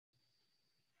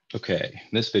Okay,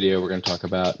 in this video, we're going to talk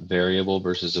about variable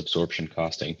versus absorption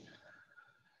costing.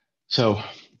 So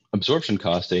absorption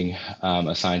costing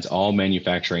assigns all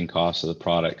manufacturing costs of the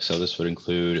product. So this would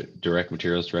include direct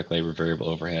materials, direct labor, variable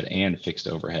overhead, and fixed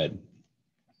overhead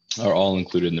are all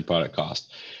included in the product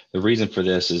cost. The reason for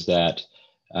this is that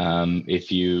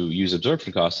if you use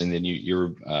absorption costing, then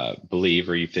you believe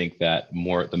or you think that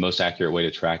the most accurate way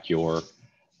to track your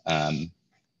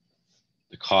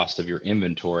the cost of your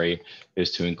inventory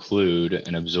is to include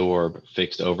and absorb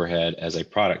fixed overhead as a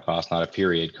product cost, not a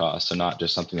period cost. So not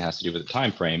just something that has to do with the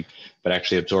time frame, but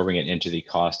actually absorbing it into the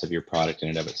cost of your product in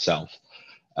and of itself.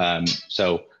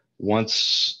 So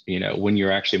once, when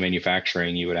you're actually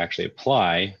manufacturing, you would actually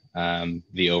apply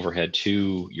the overhead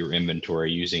to your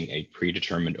inventory using a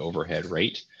predetermined overhead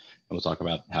rate. And we'll talk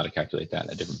about how to calculate that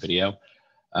in a different video.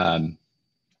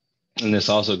 And this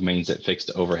also means that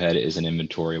fixed overhead is an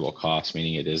inventoriable cost,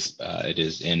 meaning it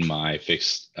is in my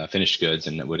finished goods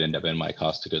and it would end up in my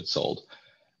cost of goods sold.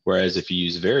 Whereas if you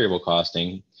use variable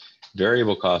costing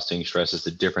stresses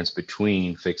the difference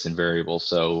between fixed and variable.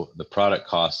 So the product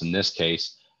costs in this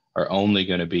case are only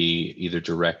going to be either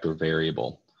direct or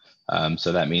variable.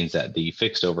 So that means that the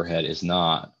fixed overhead is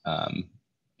not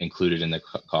included in the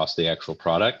cost of the actual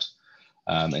product.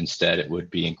 Instead, it would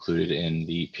be included in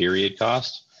the period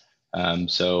cost.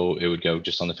 So it would go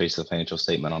just on the face of the financial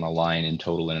statement on a line in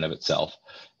total in and of itself.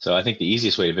 So I think the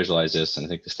easiest way to visualize this, and I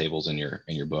think this table's in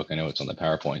your book, I know it's on the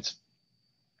PowerPoints,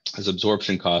 is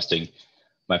absorption costing.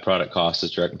 My product cost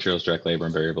is direct materials, direct labor,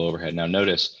 and variable overhead. Now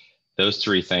notice those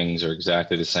three things are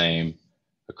exactly the same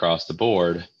across the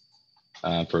board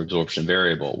for absorption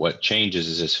variable. What changes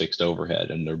is this fixed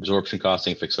overhead. Under absorption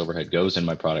costing, fixed overhead goes in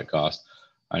my product cost.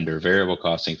 Under variable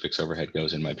costing, fixed overhead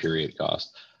goes in my period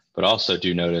cost. But also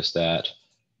do notice that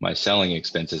my selling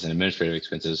expenses and administrative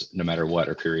expenses, no matter what,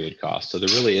 are period costs. So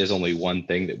there really is only one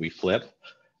thing that we flip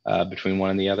between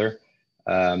one and the other.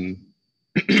 And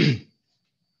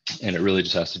it really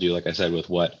just has to do, like I said, with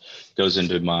what goes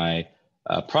into my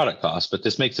product cost. But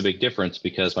this makes a big difference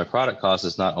because my product cost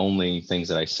is not only things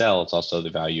that I sell, it's also the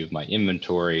value of my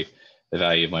inventory, the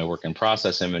value of my work in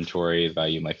process inventory, the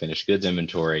value of my finished goods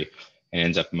inventory, and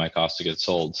ends up in my cost of goods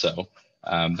sold. So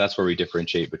that's where we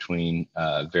differentiate between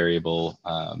variable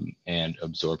and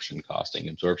absorption costing.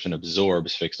 Absorption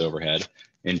absorbs fixed overhead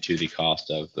into the cost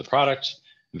of the product.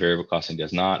 Variable costing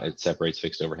does not. It separates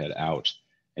fixed overhead out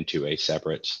into a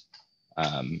separate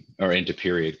or into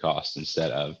period cost instead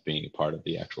of being a part of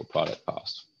the actual product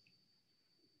cost.